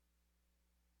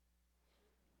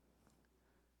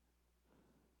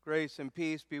Grace and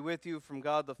peace be with you from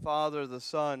God the Father, the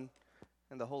Son,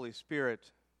 and the Holy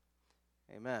Spirit.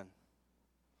 Amen.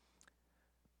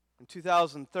 In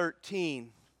 2013,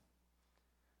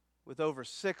 with over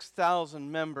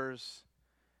 6,000 members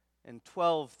and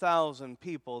 12,000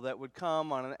 people that would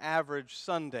come on an average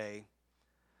Sunday,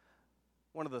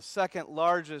 one of the second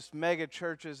largest mega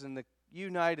churches in the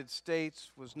United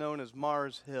States was known as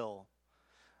Mars Hill,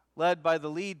 led by the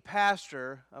lead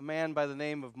pastor, a man by the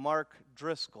name of Mark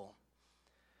Driscoll.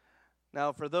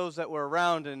 Now, for those that were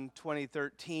around in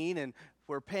 2013 and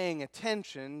were paying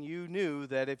attention, you knew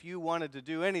that if you wanted to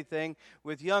do anything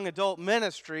with young adult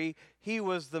ministry, he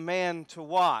was the man to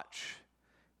watch.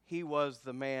 He was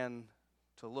the man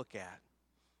to look at.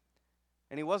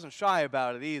 And he wasn't shy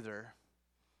about it either.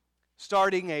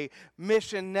 Starting a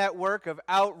mission network of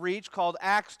outreach called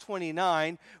Acts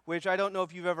 29, which I don't know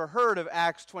if you've ever heard of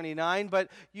Acts 29, but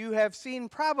you have seen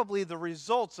probably the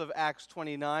results of Acts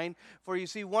 29, for you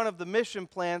see one of the mission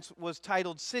plans was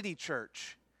titled City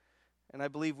Church, and I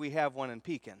believe we have one in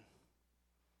Pekin.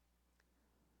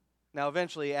 Now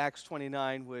eventually Acts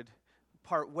 29 would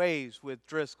part ways with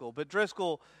Driscoll, but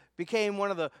Driscoll became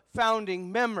one of the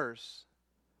founding members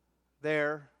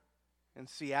there in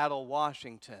Seattle,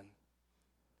 Washington.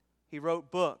 He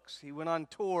wrote books. He went on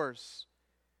tours.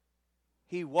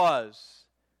 He was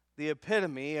the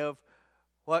epitome of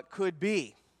what could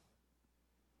be.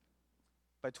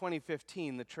 By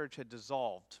 2015, the church had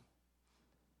dissolved.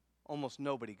 Almost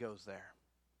nobody goes there.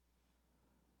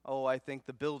 Oh, I think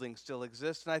the building still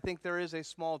exists, and I think there is a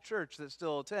small church that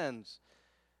still attends,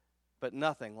 but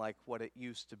nothing like what it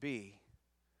used to be.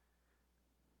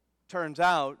 Turns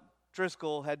out,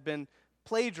 Driscoll had been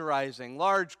plagiarizing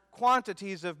large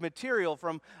quantities of material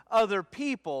from other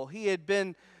people. He had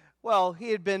been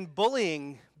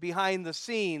bullying behind the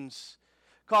scenes,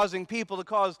 causing people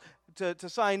to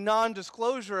sign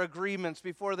non-disclosure agreements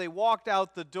before they walked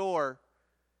out the door,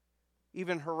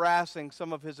 even harassing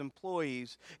some of his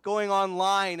employees, going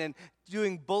online and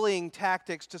doing bullying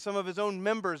tactics to some of his own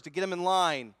members to get them in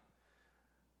line.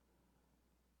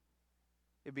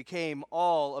 It became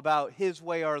all about his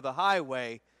way or the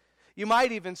highway. You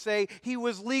might even say he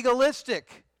was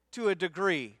legalistic to a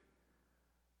degree,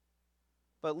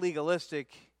 but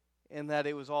legalistic in that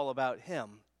it was all about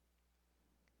him.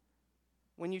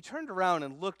 When you turned around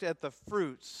and looked at the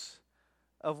fruits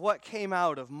of what came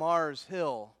out of Mars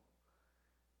Hill,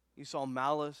 you saw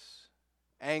malice,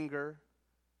 anger,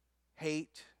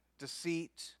 hate,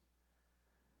 deceit.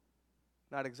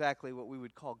 Not exactly what we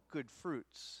would call good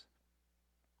fruits.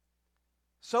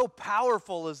 So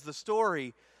powerful is the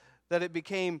story that it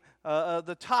became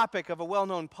the topic of a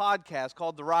well-known podcast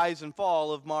called The Rise and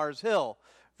Fall of Mars Hill,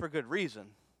 for good reason.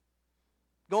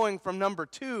 Going from number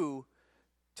 2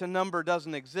 to number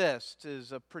doesn't exist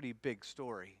is a pretty big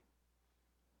story.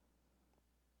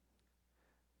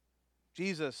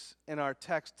 Jesus, in our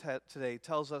text today,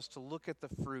 tells us to look at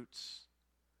the fruits.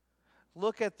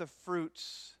 Look at the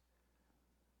fruits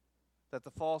that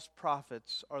the false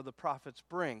prophets or the prophets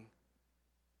bring.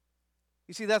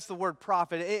 You see, that's the word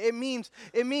prophet. It means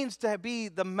to be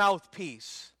the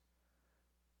mouthpiece.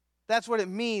 That's what it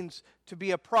means to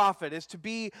be a prophet, is to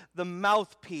be the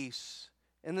mouthpiece.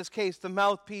 In this case, the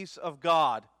mouthpiece of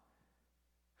God.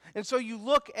 And so you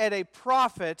look at a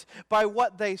prophet by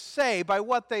what they say, by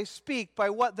what they speak, by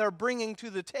what they're bringing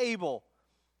to the table.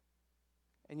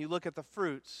 And you look at the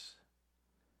fruits.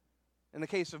 In the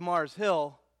case of Mars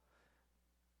Hill,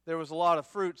 there was a lot of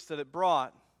fruits that it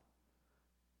brought.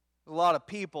 A lot of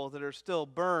people that are still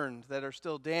burned, that are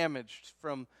still damaged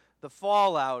from the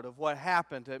fallout of what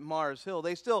happened at Mars Hill.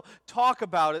 They still talk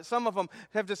about it. Some of them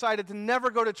have decided to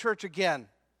never go to church again.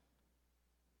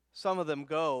 Some of them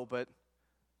go, but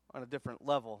on a different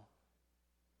level.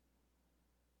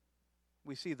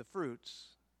 We see the fruits.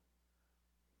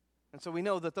 And so we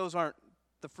know that those aren't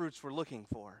the fruits we're looking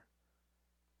for.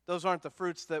 Those aren't the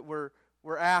fruits that we're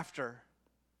after.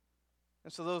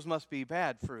 And so those must be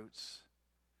bad fruits.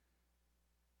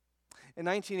 In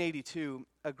 1982,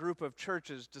 a group of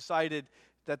churches decided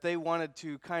that they wanted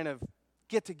to kind of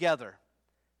get together.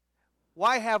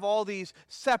 Why have all these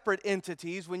separate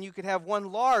entities when you could have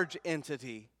one large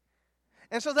entity?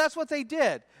 And so that's what they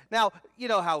did. Now, you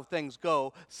know how things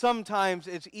go. Sometimes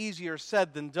it's easier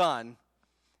said than done.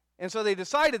 And so they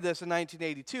decided this in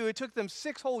 1982. It took them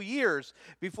 6 whole years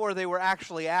before they were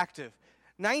actually active.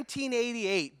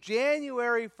 1988,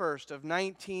 January 1st of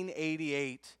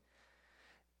 1988.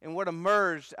 And what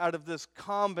emerged out of this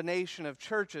combination of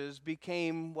churches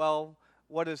became, well,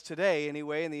 what is today,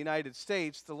 anyway, in the United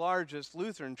States, the largest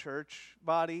Lutheran church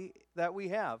body that we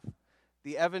have,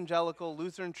 the Evangelical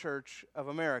Lutheran Church of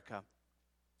America.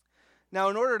 Now,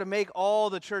 in order to make all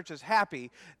the churches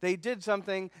happy, they did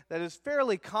something that is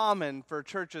fairly common for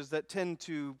churches that tend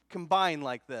to combine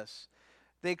like this.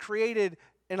 They created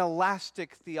an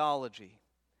elastic theology.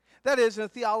 That is, a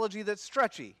theology that's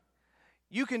stretchy.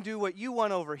 You can do what you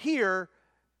want over here,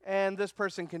 and this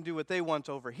person can do what they want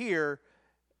over here,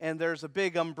 and there's a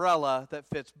big umbrella that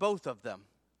fits both of them.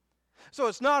 So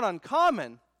it's not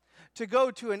uncommon to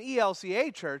go to an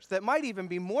ELCA church that might even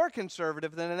be more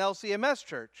conservative than an LCMS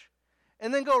church,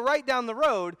 and then go right down the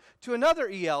road to another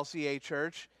ELCA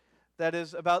church that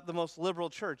is about the most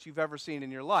liberal church you've ever seen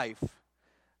in your life,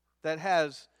 that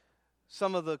has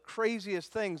some of the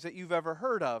craziest things that you've ever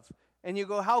heard of. And you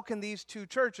go, how can these two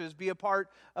churches be a part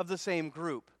of the same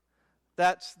group?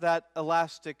 That's that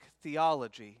elastic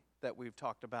theology that we've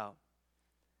talked about.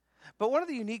 But one of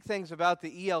the unique things about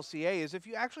the ELCA is if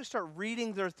you actually start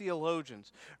reading their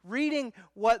theologians, reading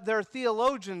what their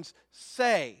theologians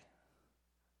say,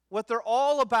 what they're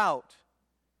all about,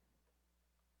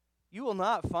 you will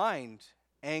not find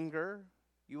anger.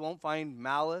 You won't find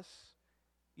malice.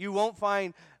 You won't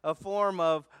find a form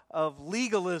of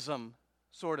legalism,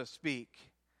 so to speak.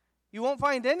 You won't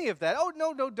find any of that. Oh,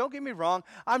 no, don't get me wrong.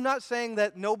 I'm not saying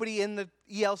that nobody in the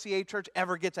ELCA church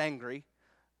ever gets angry.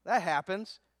 That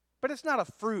happens. But it's not a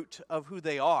fruit of who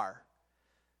they are.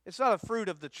 It's not a fruit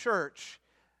of the church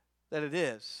that it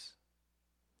is.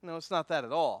 No, it's not that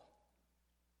at all.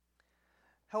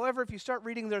 However, if you start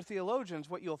reading their theologians,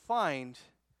 what you'll find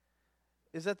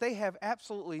is that they have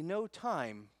absolutely no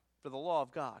time for the law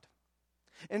of God.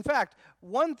 In fact,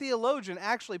 one theologian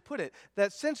actually put it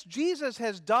that since Jesus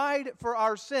has died for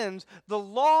our sins, the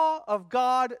law of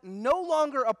God no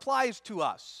longer applies to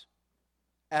us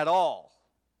at all.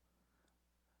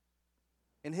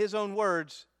 In his own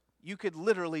words, you could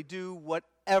literally do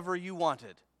whatever you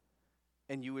wanted,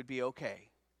 and you would be okay.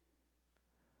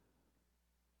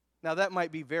 Now, that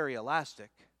might be very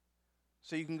elastic.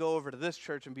 So you can go over to this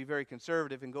church and be very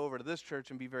conservative and go over to this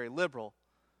church and be very liberal.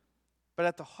 But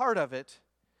at the heart of it,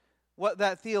 what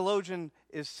that theologian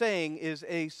is saying is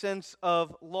a sense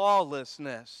of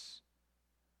lawlessness.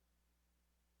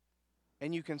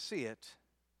 And you can see it.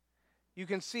 You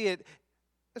can see it,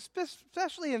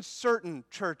 especially in certain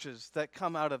churches that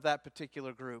come out of that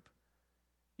particular group.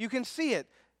 You can see it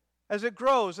as it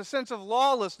grows, a sense of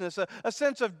lawlessness, a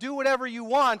sense of do whatever you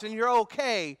want and you're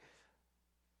okay,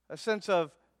 a sense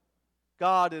of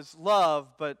God is love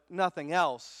but nothing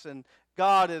else, and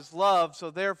God is love, so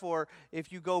therefore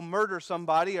if you go murder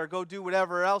somebody or go do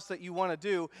whatever else that you want to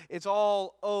do, it's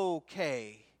all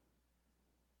okay.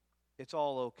 It's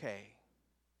all okay.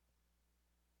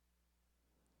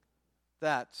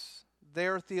 That's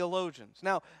their theologians.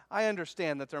 Now, I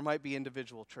understand that there might be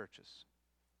individual churches.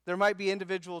 There might be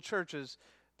individual churches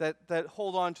that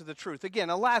hold on to the truth. Again,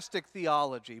 elastic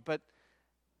theology, but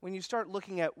when you start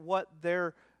looking at what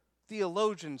their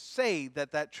theologians say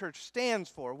that church stands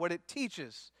for, what it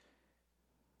teaches,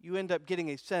 you end up getting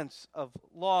a sense of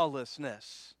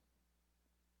lawlessness.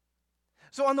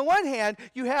 So on the one hand,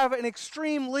 you have an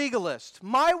extreme legalist,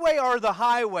 my way or the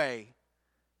highway,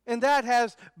 and that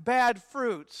has bad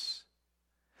fruits.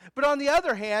 But on the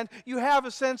other hand, you have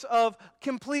a sense of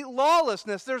complete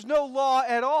lawlessness. There's no law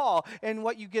at all. And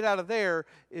what you get out of there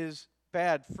is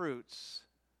bad fruits.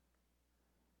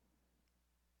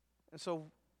 And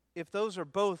so if those are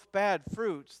both bad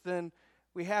fruits, then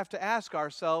we have to ask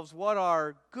ourselves, what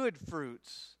are good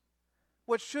fruits?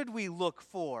 What should we look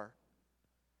for?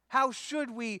 How should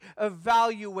we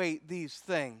evaluate these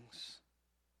things?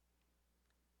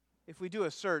 If we do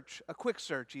a search, a quick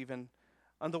search even,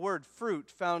 on the word fruit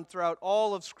found throughout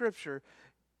all of Scripture,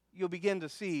 you'll begin to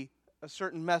see a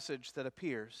certain message that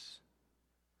appears.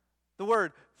 The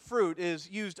word fruit is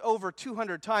used over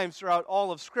 200 times throughout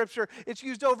all of Scripture. It's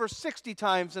used over 60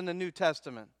 times in the New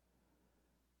Testament.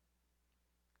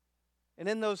 And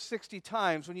in those 60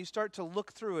 times, when you start to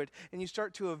look through it and you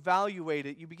start to evaluate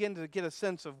it, you begin to get a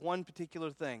sense of one particular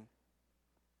thing: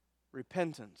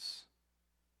 repentance.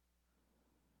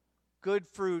 Good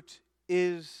fruit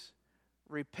is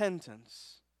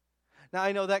repentance. Now,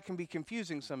 I know that can be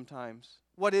confusing sometimes.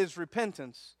 What is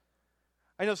repentance?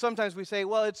 I know sometimes we say,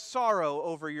 well, it's sorrow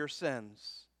over your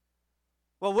sins.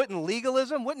 Well,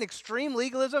 wouldn't extreme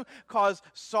legalism cause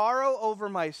sorrow over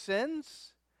my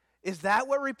sins? Is that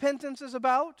what repentance is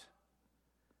about?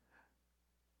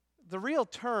 The real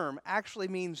term actually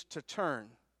means to turn.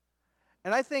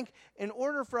 And I think in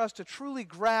order for us to truly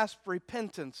grasp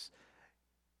repentance,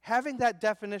 having that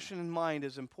definition in mind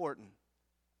is important.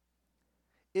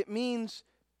 It means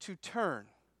to turn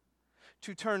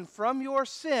from your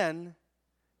sin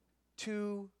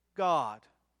to God.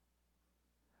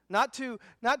 not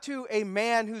to a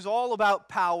man who's all about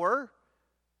power,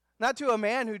 not to a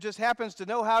man who just happens to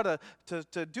know how to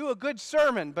do a good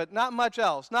sermon, but not much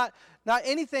else, not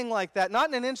anything like that, not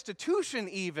in an institution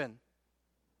even,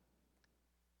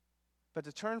 but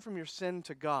to turn from your sin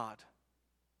to God.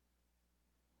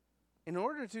 In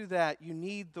order to do that, you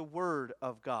need the Word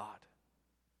of God.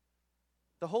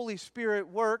 The Holy Spirit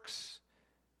works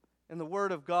in the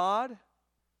Word of God.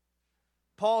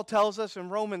 Paul tells us in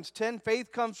Romans 10,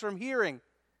 faith comes from hearing.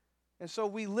 And so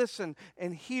we listen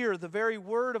and hear the very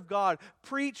Word of God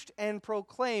preached and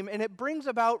proclaimed, and it brings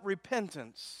about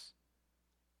repentance.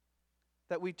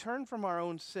 That we turn from our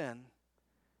own sin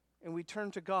and we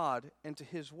turn to God and to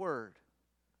His Word.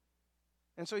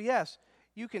 And so yes,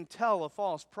 you can tell a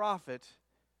false prophet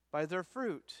by their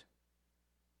fruit.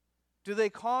 Do they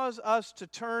cause us to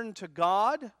turn to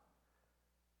God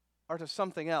or to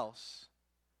something else?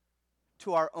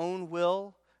 To our own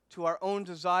will, to our own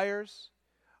desires,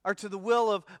 or to the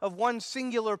will of one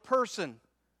singular person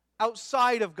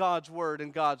outside of God's Word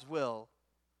and God's will?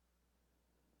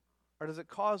 Or does it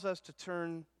cause us to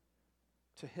turn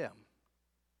to Him?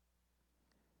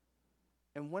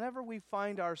 And whenever we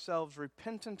find ourselves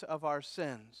repentant of our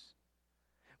sins,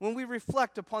 when we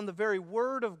reflect upon the very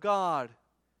Word of God,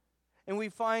 and we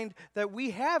find that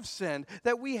we have sinned,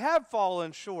 that we have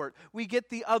fallen short, we get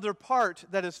the other part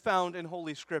that is found in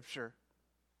Holy Scripture.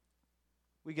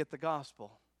 We get the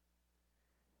gospel.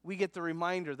 We get the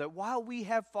reminder that while we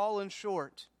have fallen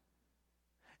short,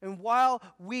 and while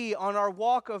we on our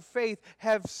walk of faith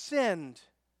have sinned,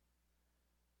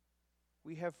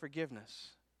 we have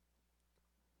forgiveness.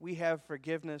 We have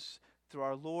forgiveness through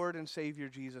our Lord and Savior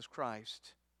Jesus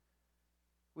Christ.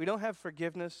 We don't have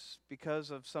forgiveness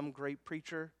because of some great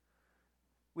preacher.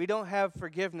 We don't have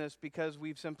forgiveness because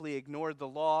we've simply ignored the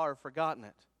law or forgotten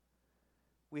it.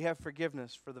 We have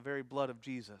forgiveness for the very blood of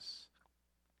Jesus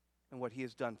and what He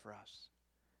has done for us.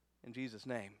 In Jesus'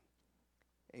 name,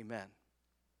 amen.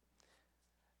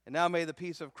 And now may the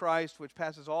peace of Christ, which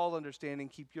passes all understanding,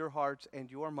 keep your hearts and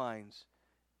your minds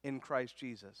in Christ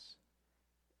Jesus.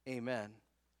 Amen.